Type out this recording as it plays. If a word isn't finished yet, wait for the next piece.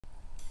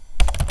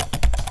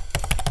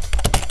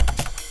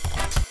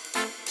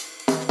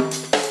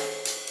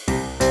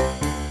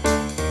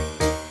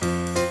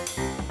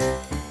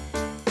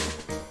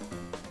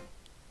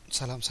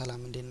ሰላም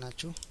እንዴት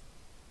ናችሁ?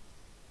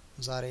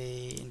 ዛሬ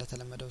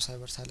እንደተለመደው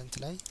CyberTalent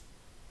ላይ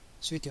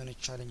ስዊት የሆነ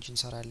ቻሌንጅ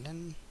እንሰራለን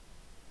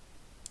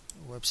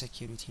ዌብ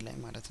ሴኩሪቲ ላይ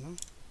ማለት ነው።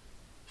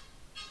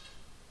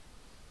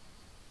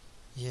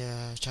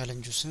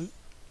 የቻሌንጁ ስም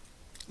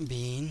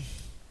ቢን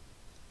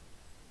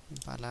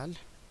ይባላል።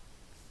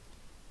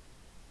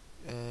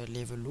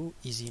 ሌቭሉ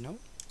ኢዚ ነው።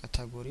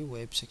 ካቴጎሪ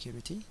ዌብ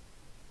ሴኩሪቲ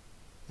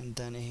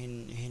እንደነ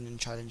ይሄንን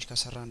ቻሌንጅ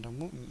ከሰራን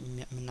ደግሞ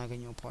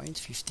የምናገኘው ፖይንት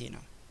 50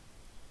 ነው።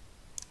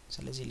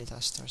 ስለዚህ ሌት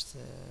አስ ስታርት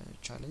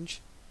ቻሌንጅ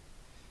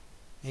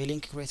ይሄ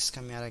ሊንክ ክሬት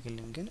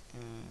እስከሚያደርግልን ግን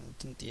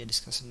ጥንት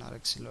ዲስከስ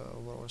እናደርግ ስለ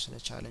ኦቨርኦል ስለ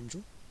ቻሌንጁ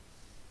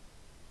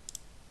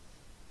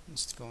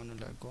እስከሆነ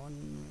ለጎን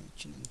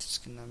እቺን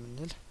እንትስክና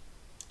ምንል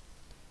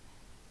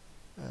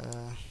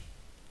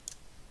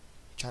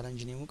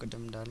ቻሌንጅ ኔሙ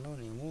ቅድም እንዳልነው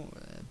ኔሙ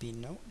ቢን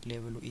ነው።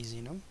 ሌቭሉ ኢዚ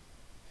ነው።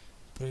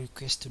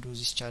 ሪኩዌስት ዱ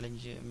ዚስ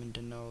ቻሌንጅ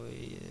ምንድነው?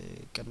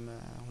 ቅድመ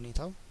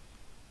ሁኔታው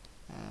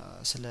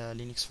ስለ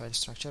ሊነክስ ፋይል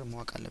ስትራክቸር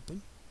ማወቅ አለብን።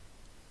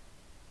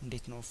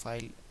 እንዴት ነው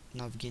ፋይል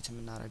ናቪጌት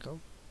የምናደርገው?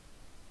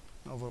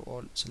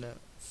 ኦቨርኦል ስለ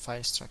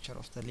ፋይል ስትራክቸር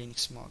ኦፍ ዘ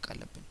ሊነክስ ማወቅ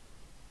አለብን።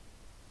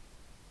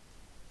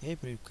 ይሄ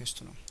ሪኩዌስቱ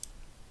ነው።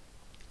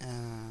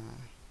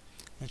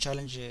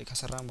 ቻሌንጅ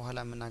ከሰራን በኋላ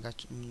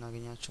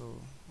የምናገኛቸው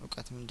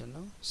እውቀት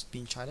ምንድነው?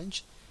 ቢን ቻሌንጅ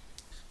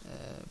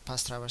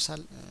ፓስ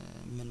ትራቨርሳል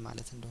ምን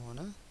ማለት እንደሆነ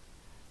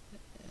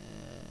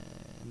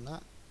እና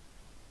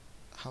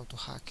how to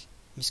hack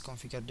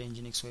misconfigure the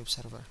nginx web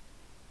server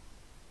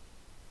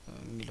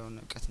የሚለውን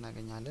እውቀት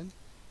እናገኛለን።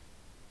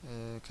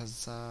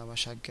 ከዛ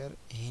ባሻገር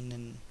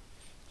ይሄንን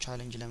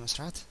ቻሌንጅ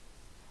ለመስራት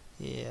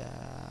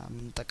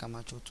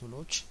የምንጠቀማቸው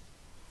ቱሎች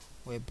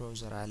ዌብ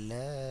ብራውዘር አለ፣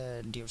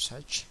 ዲር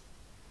ሰርች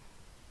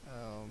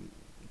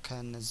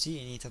ከነዚህ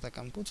እኔ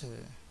ተጠቀምኩት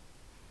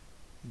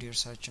ዲር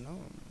ሰርች ነው።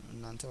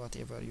 እናንተ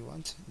whatever you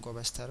want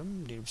ጎበስተርም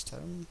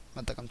ዲርብስተርም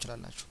መጠቀም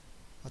ትችላላችሁ።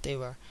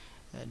 whatever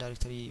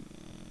ዳይሬክተሪ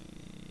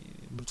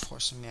ብሩት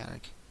ፎርስ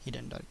የሚያደርግ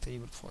ሂደን ዳይሬክተሪ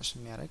ብሩት ፎርስ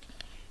የሚያደርግ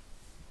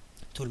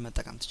ቱል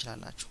መጠቀም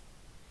ትችላላችሁ።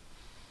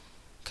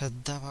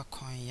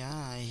 ከዳባኳያ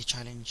ይሄ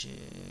ቻሌንጅ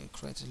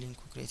ክሬት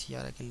ሊንኩ ክሬት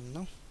ያደርግልን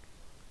ነው።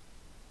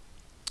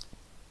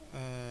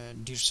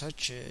 ዲር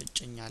ሰርች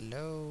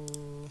ጭኛለው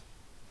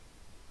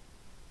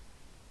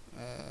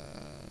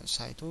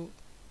ሳይቱ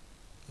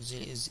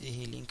ይሄ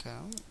ሊንክ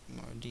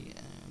ነው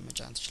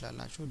መጫን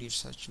ትችላላችሁ። ዲር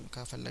ሰርች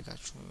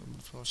ከፈለጋችሁ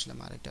ብሩት ፎርስ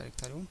ለማድረግ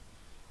ዳይሬክተሪውን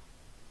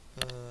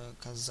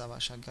ከዛ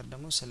ባሻገር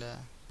ደግሞ ስለ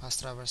ፓስ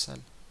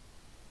ትራቨርሳል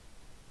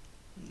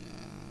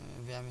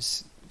ቪያምስ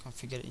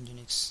ኮንፊገር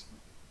nginx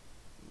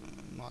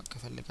ማወቅ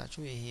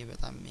ከፈለጋችሁ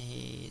ይሄ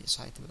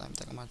ሳይት በጣም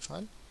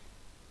ይጠቅማችኋል።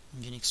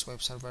 nginx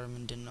ዌብ ሰርቨር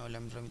ምንድነው?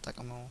 ለምን ነው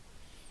የሚጠቅመው?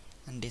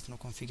 እንዴት ነው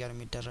ኮንፊገር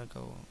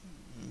የሚደረገው?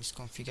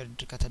 ሚስኮንፊገር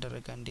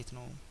ከተደረገ እንዴት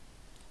ነው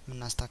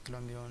የምናስተካክለው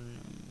የሚለውን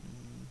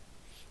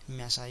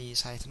የሚያሳይ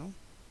ሳይት ነው።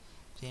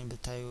 ይሄን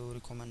ብታዩ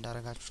ሪኮመንድ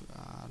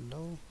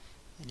አደርጋችኋለሁ።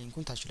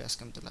 ሊንኩን ታች ላይ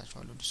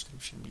አስቀምጥላችኋለሁ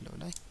ዲስክሪፕሽን ቢለው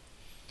ላይ።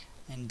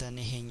 እንደነ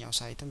ይሄኛው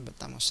ሳይትም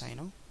በጣም ወሳኝ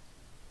ነው።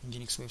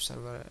 nginx ዌብ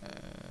ሰርቨር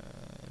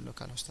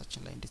ሎካል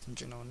ሆስታችን ላይ እንዴት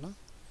እንጭነውና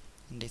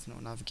እንዴት ነው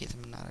ናቪጌት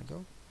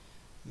የምናደርገው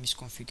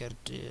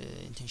ሚስኮንፊገርድ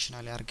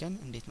ኢንቴንሽናሊ አድርገን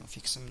እንዴት ነው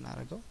ፊክስ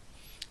የምናደርገው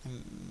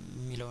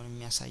የሚለውን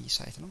የሚያሳይ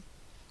ሳይት ነው።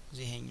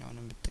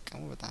 ይሄኛውንም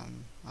ብትጠቀሙ በጣም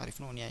አሪፍ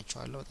ነው። እኔ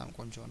አይቼዋለሁ፣ በጣም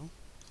ቆንጆ ነው።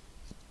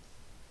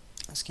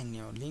 እስኪ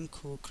ነው ሊንኩ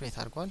ክሬት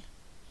አድርጓል።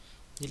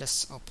 let's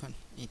open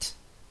it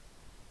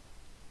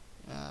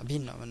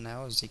ቢን ነው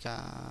የምናየው እዚህ ጋር።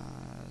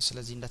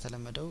 ስለዚህ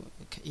እንደተለመደው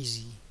ከኢዚ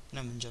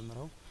ነው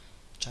የምንጀምረው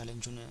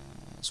ቻሌንጁን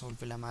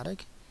ሶልቭ ለማድረግ።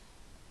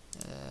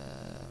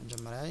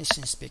 መጀመሪያ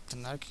ኢንስፔክት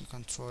እናርግ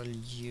ኮንትሮል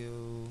ዩ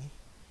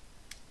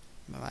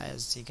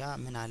እዚህ ጋር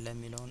ምን አለ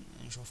የሚለውን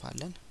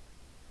እንሾፋለን።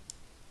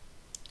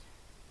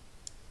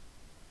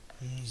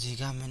 እዚህ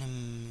ጋር ምንም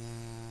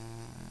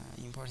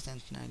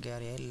ኢምፖርታንት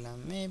ነገር የለም።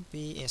 ሜቢ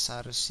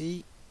ኤስአርሲ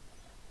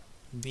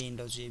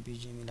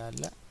bin.jpg የሚል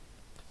አለ።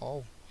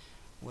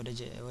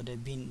 ወደ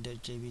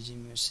bin.jpg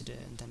የሚወስድ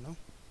እንትን ነው።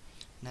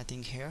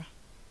 nothing here።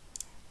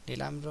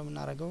 ሌላ ምንድነው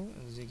የምናደርገው?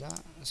 እዚህ ጋር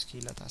እስኪ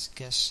ለታስ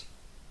ገስ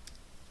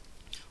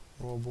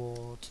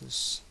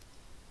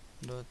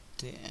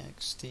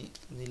robots.txt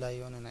እዚህ ላይ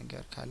የሆነ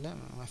ነገር ካለ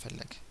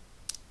መፈለግ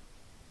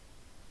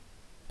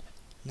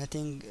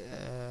nothing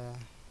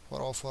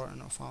for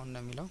no found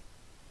ነው የሚለው።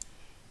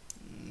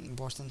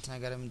 ኢምፖርታንት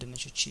ነገር ምንድነው?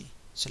 እቺ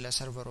ስለ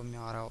ሰርቨሩ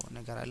የሚያወራው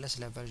ነገር አለ።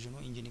 ስለ ቨርዥኑ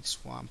nginx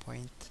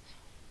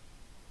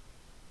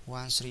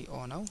 1.130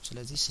 ነው።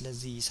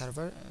 ስለዚህ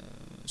ሰርቨር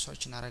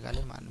ሰርች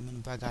እናደርጋለን ማለት ምን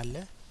ባግ አለ፣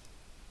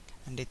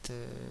 እንዴት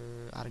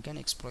አርገን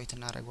ኤክስፕሎይት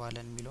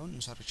እናደርገዋለን የሚለውን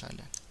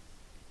እንሰርቻለን።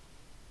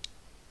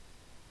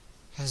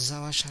 ከዛ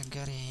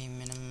ባሻገር ይሄ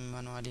ምንም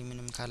ማኑዋሊ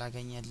ምንም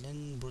ካላገኘልን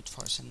ብሩት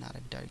ፎርስ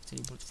እናደርግ፣ ዳይሬክተሪ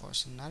ብሩት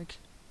ፎርስ እናደርግ።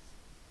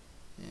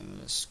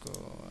 ለስኮ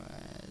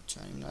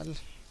ቻናል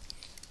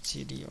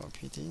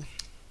cdopt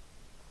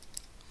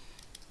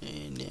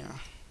ኢንዲያ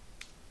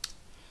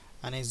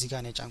እኔ እዚህ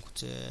ጋር ነው የጫንኩት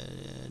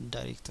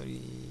ዳይሬክተሪ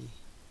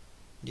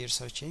ዲር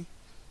ሰርች።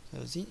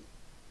 ስለዚህ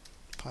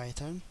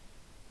ፓይተን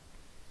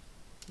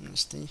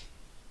እስቲ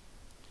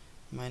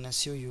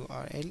 -u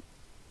url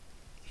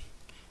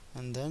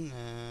and then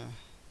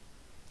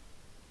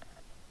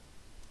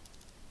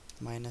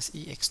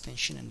 -e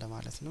ኤክስቴንሽን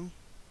እንደማለት ነው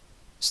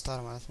ስታር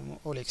ማለት ነው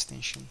ኦል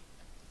ኤክስቴንሽን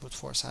ቡት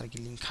ፎርስ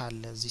አርግልኝ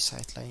ካለ እዚህ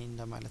ሳይት ላይ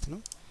እንደማለት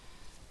ነው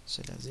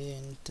ስለዚህ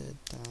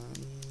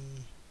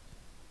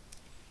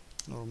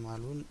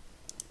ኖርማሉን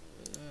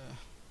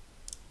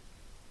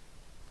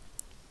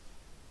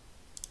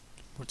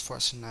ቡት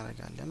ፎርስ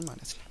እናደርጋለን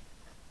ማለት ነው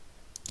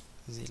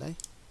እዚህ ላይ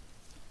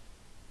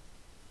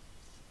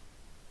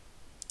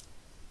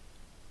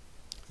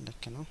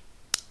ልክ ነው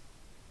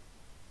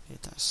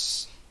ሌታስ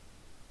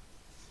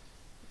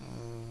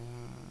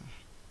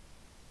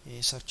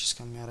የሰርች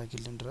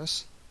እስከሚያደርግልን ድረስ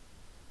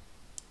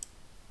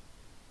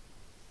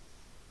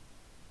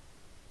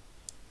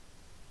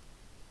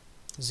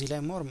እዚህ ላይ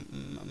ሞር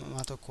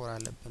ማተኮር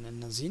አለብን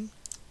እነዚህን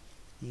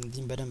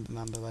በደንብ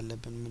ማንበብ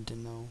አለብን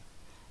ምንድነው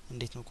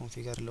እንዴት ነው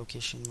ኮንፊገር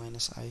ሎኬሽን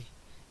 -i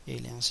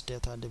alias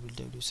data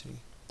www3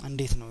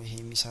 እንዴት ነው ይሄ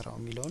የሚሰራው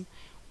የሚለውን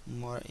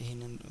ሞር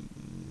ይሄንን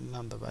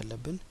ማንበብ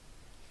አለብን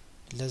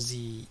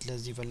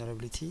ለዚህ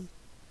vulnerability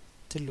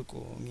ትልቁ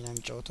ሚና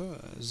የሚጫወተው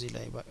እዚህ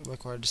ላይ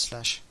backward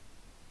slash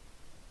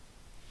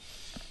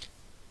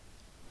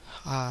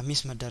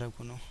ሚስ መደረጉ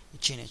ነው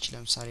እቺ ነች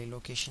ለምሳሌ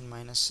location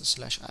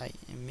 -i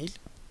የሚል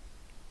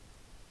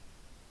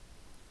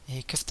ይሄ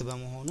ክፍት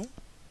በመሆኑ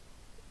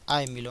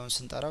አይ የሚለውን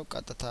ስንጠራው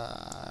ቀጥታ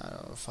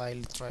ፋይል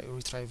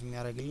ሪትራይቭ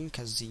የሚያደርግልን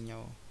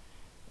ከዚህኛው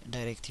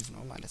ዳይሬክቲቭ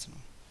ነው ማለት ነው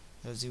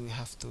ስለዚህ we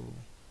have to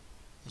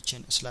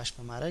እቺን ስላሽ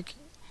በማድረግ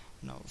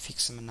ነው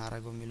ፊክስ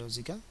የምናደርገው የሚለው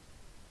እዚህ ጋር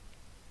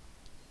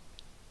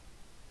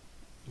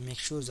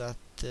make sure that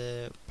the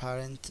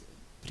parent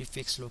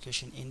prefix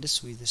location ends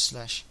with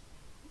slash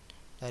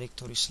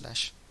directory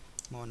slash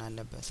መሆን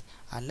አለበት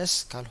unless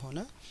ካልሆነ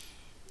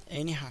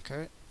any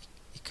hacker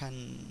can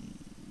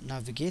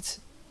navigate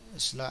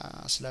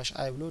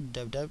 /i ብሎ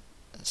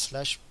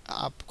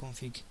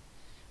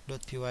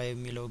 /app_config.py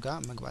የሚለው ጋር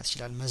መግባት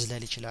ይችላል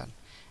መዝለል ይችላል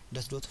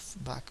ዶት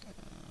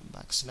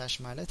ባክ ስላሽ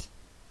ማለት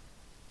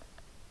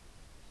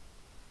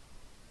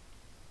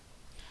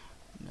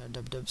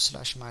ደብደብ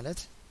ስላሽ ማለት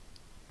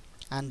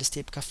አንድ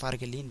ስቴፕ ከፍ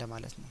አድርግልኝ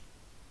እንደማለት ነው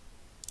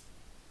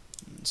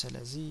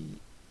ስለዚህ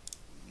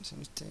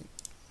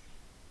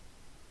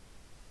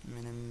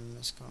ምንም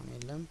እስካሁን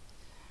የለም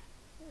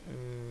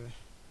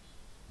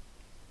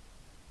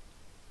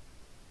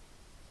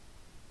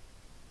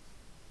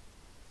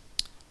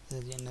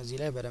ስለዚህ እነዚህ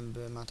ላይ በደንብ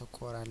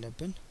ማተኮር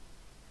አለብን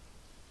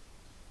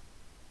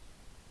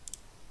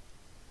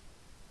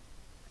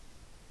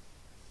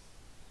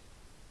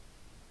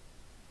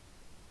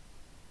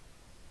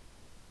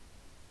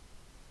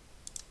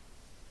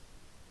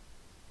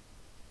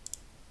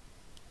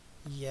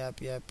yep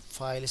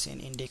files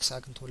and index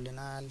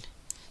አግኝቶልናል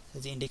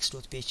ስለዚህ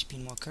index.php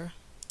ሞከር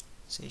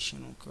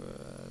ሴሽኑ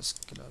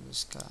ክሎዝ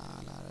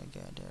ካላረገ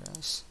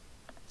ድረስ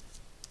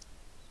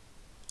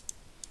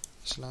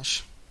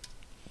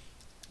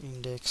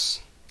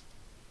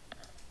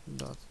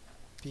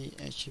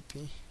 /index.php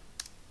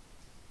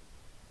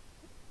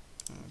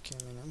ኦኬ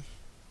ምንም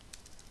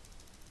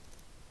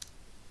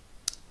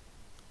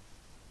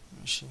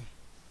እሺ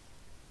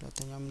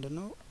ሁለተኛው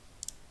ምንድነው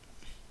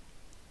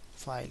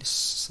files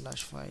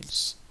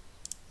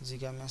እዚህ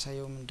ጋር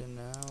የሚያሳየው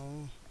ምንድነው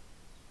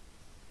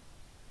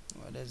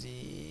ወደዚህ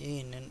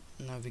ይሄንን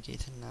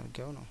ናቪጌት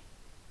እናርገው ነው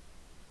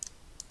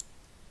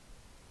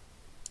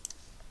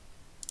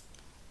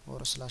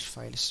or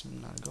 /files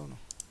እናርገው ነው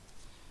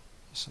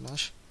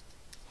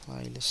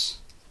 /files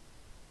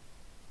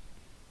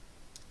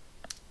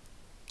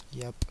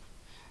yep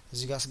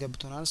እዚህ ጋር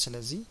አስገብቶናል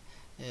ስለዚህ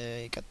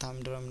ቀጥታ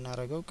ምንድነው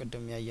የምናደርገው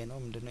ቅድም ያየነው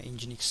ምንድነው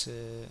nginx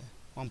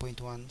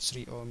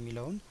 1.130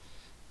 የሚለውን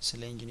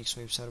ስለ nginx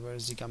ዌብ ሰርቨር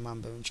እዚህ ጋር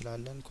ማንበብ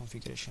እንችላለን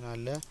ኮንፊግሬሽን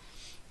አለ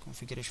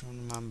ኮንፊግሬሽኑን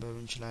ማንበብ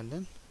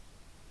እንችላለን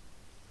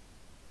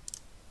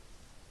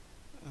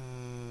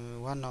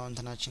ዋናው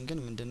እንትናችን ግን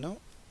ምንድነው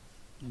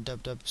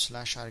ደብደብ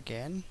ስላሽ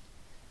አርገን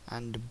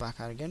አንድ ባክ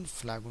አርገን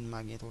ፍላጉን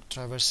ማግኘት or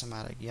traverse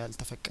ማድረግ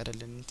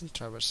ያልተፈቀደልን እንትን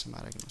traverse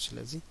ማድረግ ነው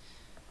ስለዚህ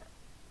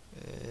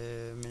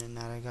ምን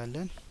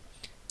እናደርጋለን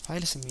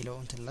ፋይልስ የሚለው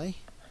እንትን ላይ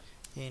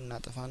ይሄን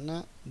እናጥፋና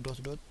ዶት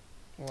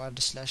ዋርድ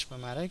ስላሽ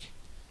በማድረግ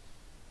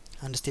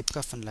አንድ ስቴፕ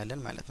ከፍ እንላለን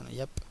ማለት ነው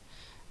yep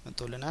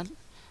መጥቶልናል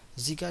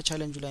እዚህ ጋር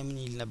ቻሌንጁ ላይ ምን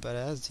ይል ነበር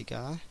እዚህ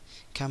ጋር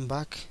come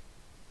back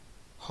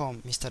home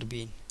ሚስተር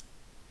ቢን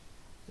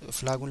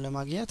ፍላጉን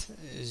ለማግኘት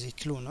እዚህ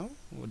ክሉ ነው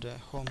ወደ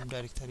ሆም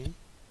ዳይሬክተሪ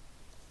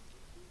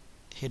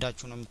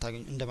ሄዳችሁ ነው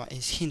የምታገኙ እንደማ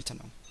ሂንት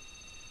ነው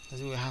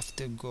ስለዚህ we have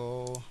to go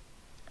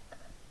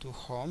to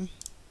home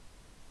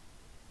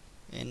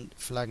and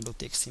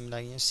flag.txt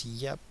የሚላገኘው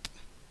yep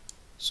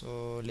so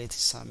let's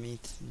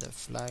submit the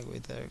flag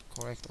whether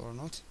correct or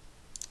not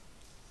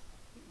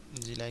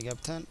እዚህ ላይ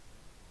ገብተን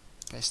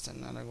ፔስት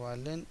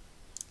እናደርጋለን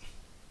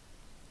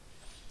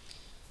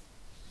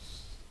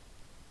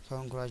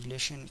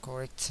congratulations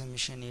correct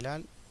submission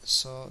ይላል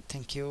so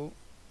thank you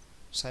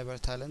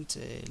CyberTalent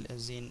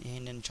ለዚህን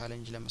ይሄንን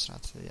ቻሌንጅ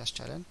ለመስራት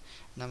ያስቻለን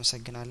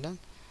እናመሰግናለን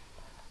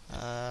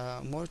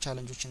ሞር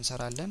ቻሌንጆችን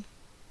እንሰራለን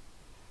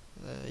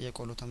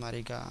የቆሎ ተማሪ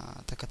ጋር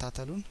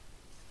ተከታተሉን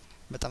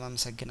በጣም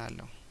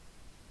አመሰግናለሁ።